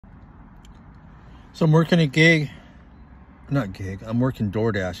So I'm working a gig, not gig, I'm working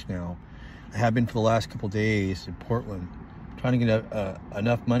DoorDash now. I have been for the last couple days in Portland, trying to get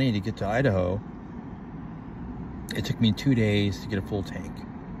enough money to get to Idaho. It took me 2 days to get a full tank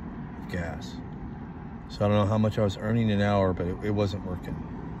of gas. So I don't know how much I was earning an hour, but it wasn't working.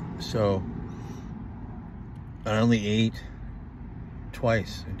 So I only ate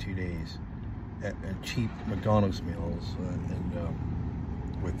twice in 2 days at cheap McDonald's meals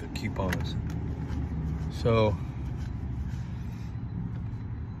and with the coupons. So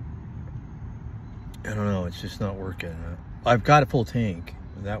I don't know, it's just not working. I've got a full tank,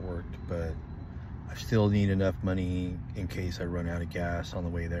 and that worked, but I still need enough money in case I run out of gas on the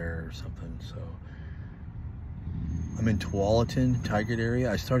way there or something. So I'm in Tualatin, Tigard area.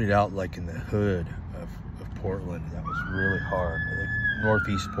 I started out like in the hood of Portland. That was really hard, like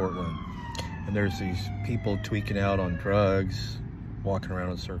northeast Portland. And there's these people tweaking out on drugs, walking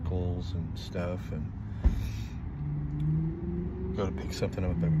around in circles and stuff, and go to pick something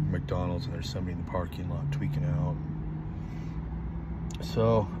up at McDonald's and there's somebody in the parking lot tweaking out.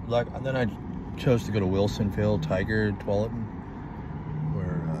 So and then I chose to go to Wilsonville, Tigard, Tualatin,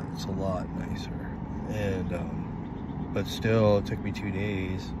 where it's a lot nicer. And but still, it took me 2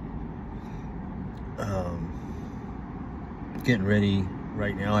 days. Getting ready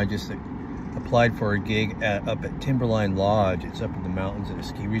right now. I just applied for a gig up at Timberline Lodge. It's up in the mountains at a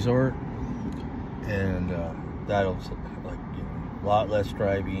ski resort, and that'll like a lot less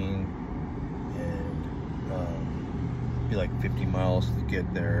driving, and be like 50 miles to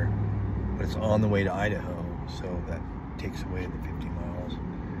get there. But it's on the way to Idaho, so that takes away the 50 miles.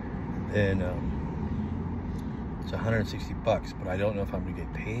 And it's $160, but I don't know if I'm gonna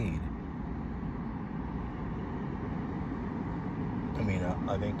get paid. I mean,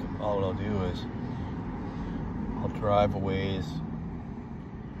 I think all I'll do is I'll drive a ways.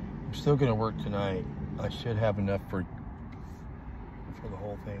 I'm still gonna work tonight. I should have enough for the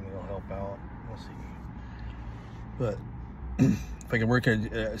whole thing. It'll help out. We'll see. But if I can work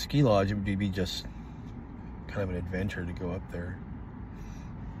at a ski lodge, it would be just kind of an adventure to go up there.